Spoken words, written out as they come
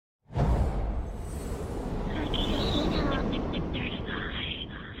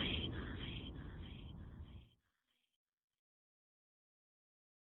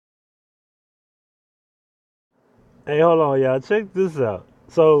Hey, hold on, y'all. Check this out.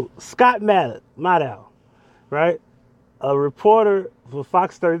 So Scott Madaus, right? A reporter for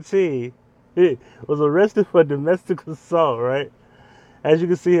Fox 13, he was arrested for domestic assault, right? As you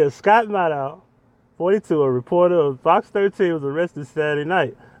can see here, Scott Madaus, 42, a reporter of Fox 13, was arrested Saturday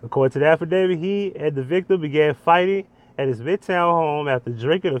night. According to the affidavit, he and the victim began fighting at his Midtown home after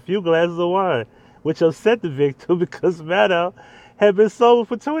drinking a few glasses of wine, which upset the victim because Madaus had been sober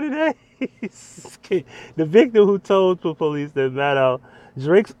for 20 days. The victim, who told the police that Madaus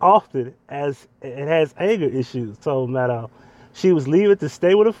drinks often as and has anger issues, told Madaus she was leaving to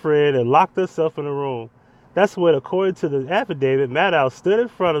stay with a friend and locked herself in a room. That's when, according to the affidavit, Madaus stood in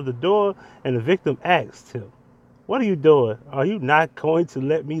front of the door and the victim asked him, "What are you doing? Are you not going to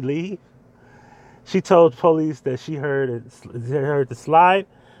let me leave?" She told police that she heard the slide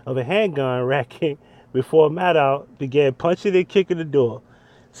of a handgun racking before Madaus began punching and kicking the door.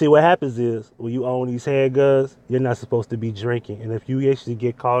 See, what happens is when you own these handguns, you're not supposed to be drinking. And if you actually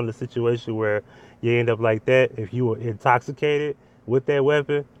get caught in a situation where you end up like that, if you were intoxicated with that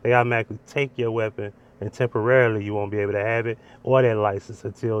weapon, they automatically take your weapon and temporarily you won't be able to have it or that license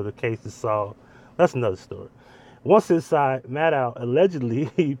until the case is solved. That's another story. Once inside, Madaus allegedly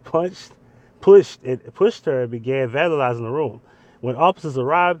he pushed her and began vandalizing the room. When officers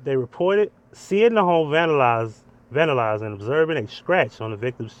arrived, they reported seeing the home vandalized and observing a scratch on the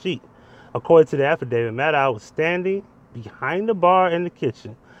victim's sheet. According to the affidavit, Madaus was standing behind the bar in the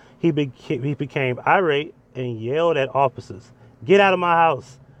kitchen. He became irate and yelled at officers, "Get out of my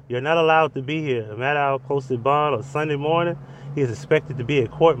house. You're not allowed to be here." Madaus posted bond on Sunday morning. He is expected to be in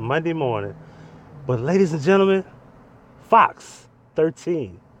court Monday morning. But ladies and gentlemen, Fox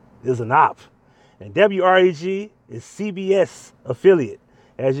 13 is an op, and WREG is CBS affiliate.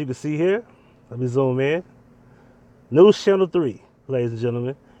 As you can see here, let me zoom in. News Channel 3, ladies and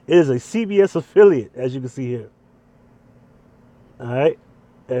gentlemen. It is a CBS affiliate, as you can see here. All right,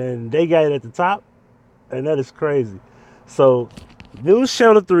 and they got it at the top, and that is crazy. So, News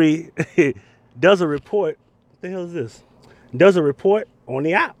Channel 3 does a report. What the hell is this? Does a report on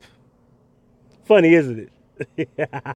the op. Funny, isn't it?